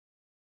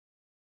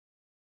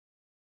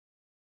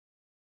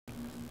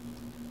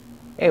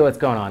Hey, what's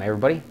going on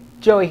everybody?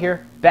 Joey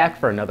here, back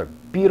for another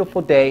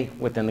beautiful day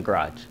within the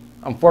garage.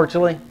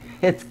 Unfortunately,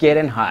 it's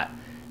getting hot,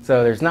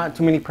 so there's not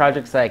too many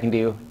projects that I can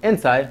do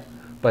inside,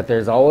 but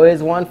there's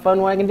always one fun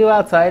one I can do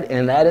outside,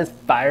 and that is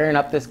firing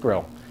up this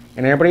grill.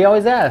 And everybody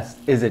always asks,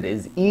 is it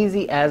as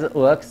easy as it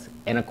looks?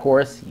 And of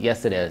course,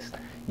 yes it is.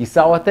 You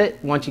saw with it,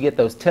 once you get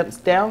those temps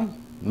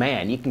down,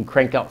 man, you can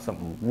crank out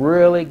some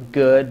really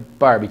good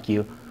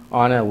barbecue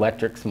on an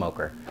electric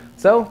smoker.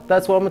 So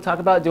that's what I'm going to talk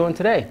about doing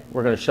today.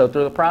 We're going to show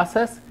through the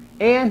process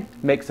and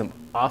make some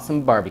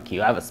awesome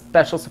barbecue. I have a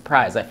special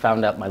surprise I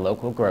found at my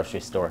local grocery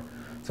store.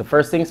 So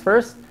first things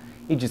first,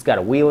 you just got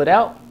to wheel it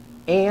out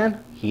and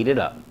heat it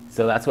up.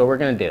 So that's what we're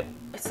going to do.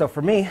 So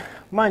for me,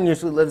 mine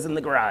usually lives in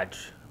the garage,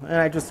 and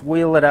I just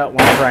wheel it out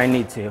whenever I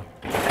need to.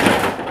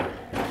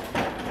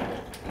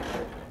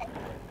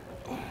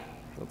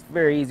 So it's a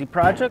very easy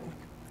project,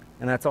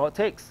 and that's all it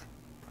takes.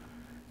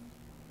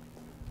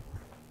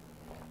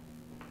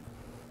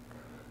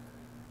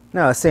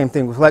 Now the same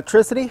thing with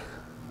electricity.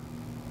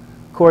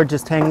 Cord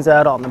just hangs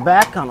out on the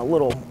back on a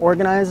little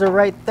organizer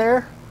right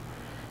there.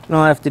 And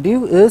all I have to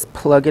do is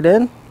plug it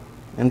in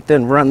and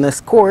then run this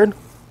cord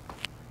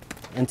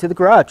into the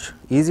garage.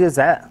 Easy as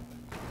that.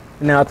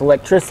 And now with the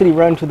electricity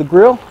run to the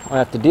grill, all I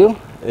have to do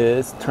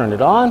is turn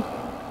it on,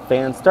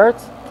 fan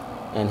starts,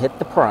 and hit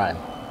the prime.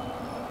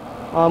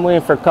 While I'm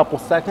waiting for a couple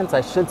seconds,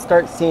 I should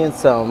start seeing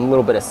some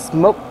little bit of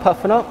smoke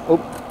puffing up. Oh,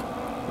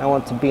 I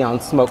want to be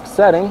on smoke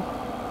setting.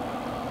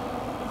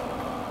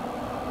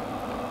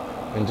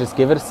 And just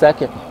give it a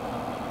second.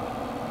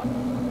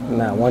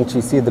 Now once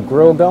you see the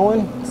grill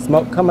going,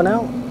 smoke coming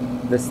out,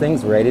 this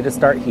thing's ready to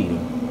start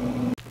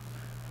heating.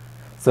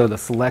 So the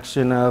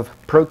selection of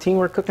protein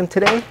we're cooking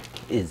today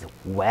is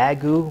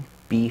Wagyu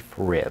beef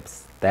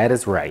ribs. That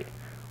is right,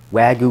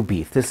 Wagyu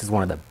beef. This is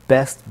one of the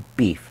best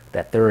beef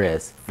that there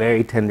is.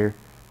 Very tender,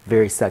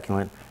 very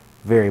succulent,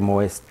 very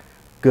moist,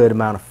 good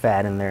amount of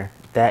fat in there.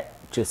 That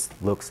just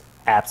looks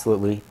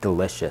absolutely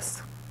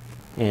delicious.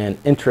 And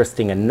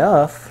interesting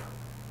enough,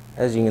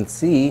 as you can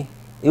see,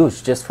 it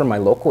was just from my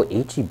local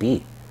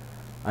HEB.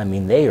 I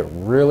mean, they are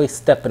really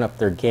stepping up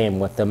their game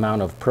with the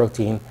amount of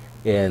protein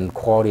and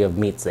quality of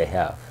meats they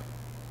have.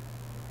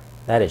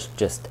 That is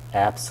just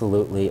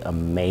absolutely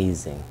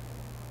amazing.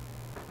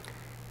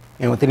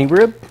 And with any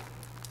rib,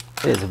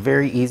 it is a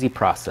very easy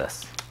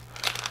process.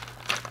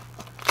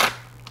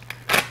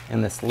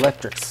 And this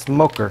electric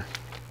smoker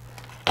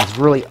is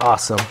really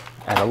awesome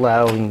at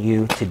allowing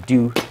you to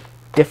do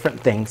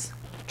different things,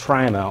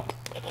 try them out,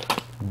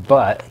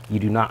 but you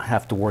do not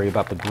have to worry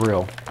about the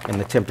grill and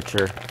the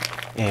temperature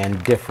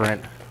and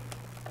different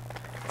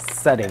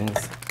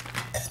settings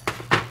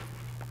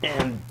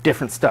and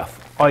different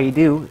stuff. All you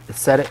do is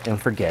set it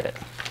and forget it.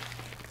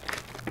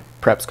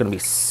 Prep's going to be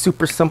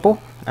super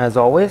simple as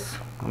always.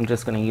 I'm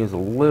just going to use a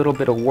little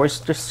bit of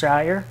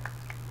Worcestershire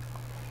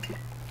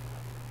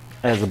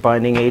as a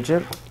binding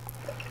agent.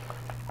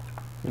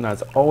 And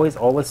as always,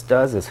 all this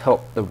does is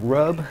help the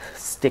rub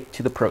stick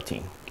to the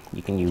protein.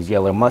 You can use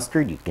yellow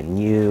mustard, you can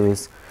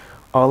use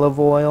olive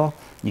oil,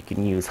 you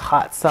can use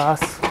hot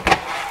sauce,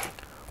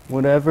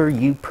 whatever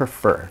you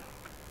prefer.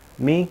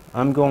 Me,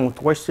 I'm going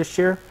with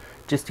Worcestershire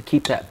just to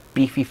keep that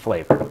beefy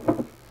flavor.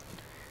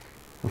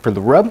 And for the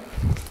rub,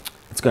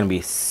 it's going to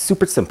be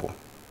super simple.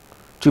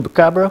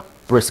 Chupacabra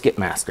Brisket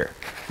Master.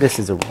 This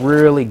is a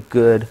really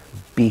good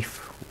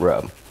beef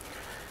rub.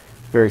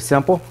 Very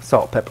simple,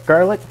 salt, pepper,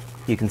 garlic.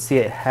 You can see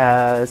it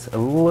has a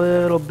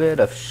little bit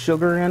of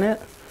sugar in it.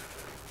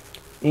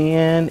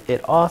 And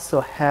it also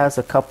has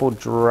a couple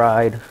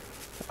dried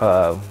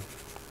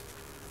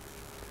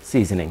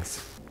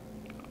seasonings.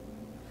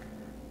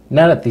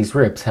 Now that these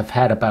ribs have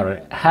had about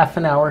a half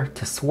an hour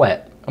to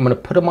sweat, I'm going to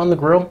put them on the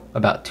grill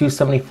about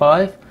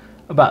 275,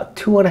 about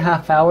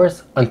 2.5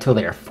 hours until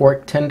they are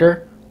fork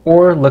tender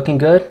or looking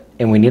good,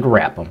 and we need to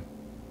wrap them.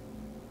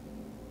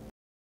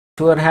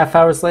 2.5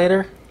 hours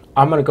later,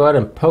 I'm going to go ahead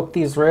and poke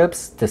these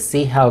ribs to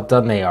see how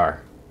done they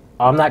are.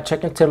 I'm not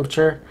checking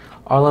temperature.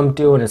 All I'm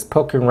doing is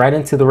poking right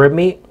into the rib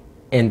meat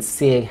and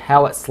seeing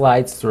how it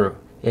slides through.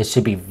 It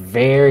should be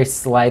very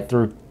slide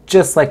through,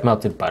 just like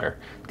melted butter.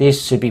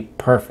 These should be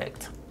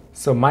perfect.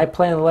 So my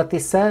plan to let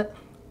these set,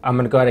 I'm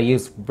going to go ahead and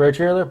use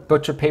regular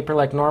butcher paper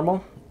like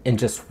normal and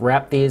just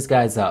wrap these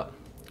guys up.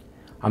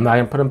 I'm not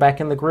going to put them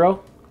back in the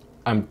grill.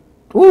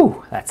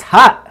 Ooh, that's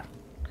hot.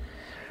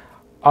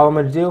 All I'm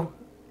going to do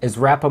is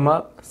wrap them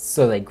up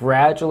so they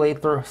gradually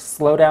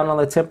slow down on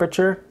the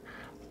temperature,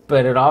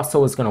 but it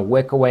also is going to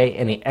wick away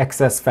any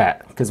excess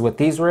fat, because with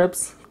these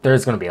ribs,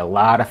 there's going to be a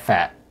lot of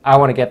fat. I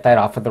want to get that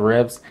off of the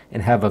ribs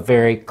and have a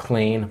very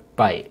clean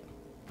bite.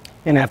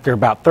 And after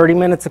about 30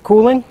 minutes of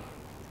cooling,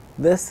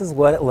 this is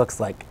what it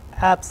looks like.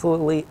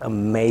 Absolutely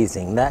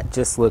amazing. That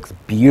just looks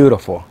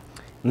beautiful.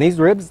 And these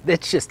ribs,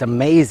 it's just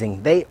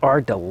amazing. They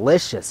are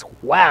delicious.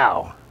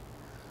 Wow.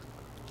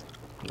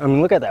 I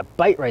mean, look at that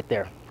bite right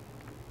there.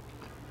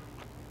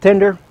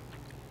 Tender.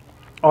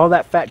 All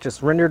that fat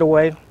just rendered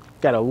away.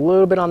 Got a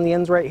little bit on the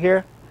ends right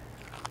here.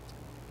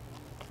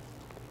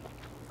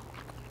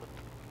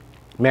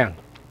 Man,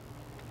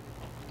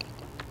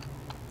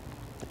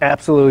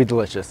 Absolutely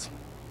delicious.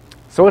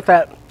 So with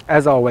that,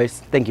 as always,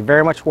 thank you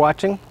very much for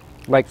watching.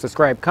 Like,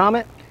 subscribe,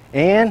 comment,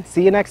 and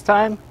see you next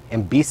time,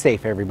 and be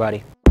safe,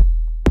 everybody.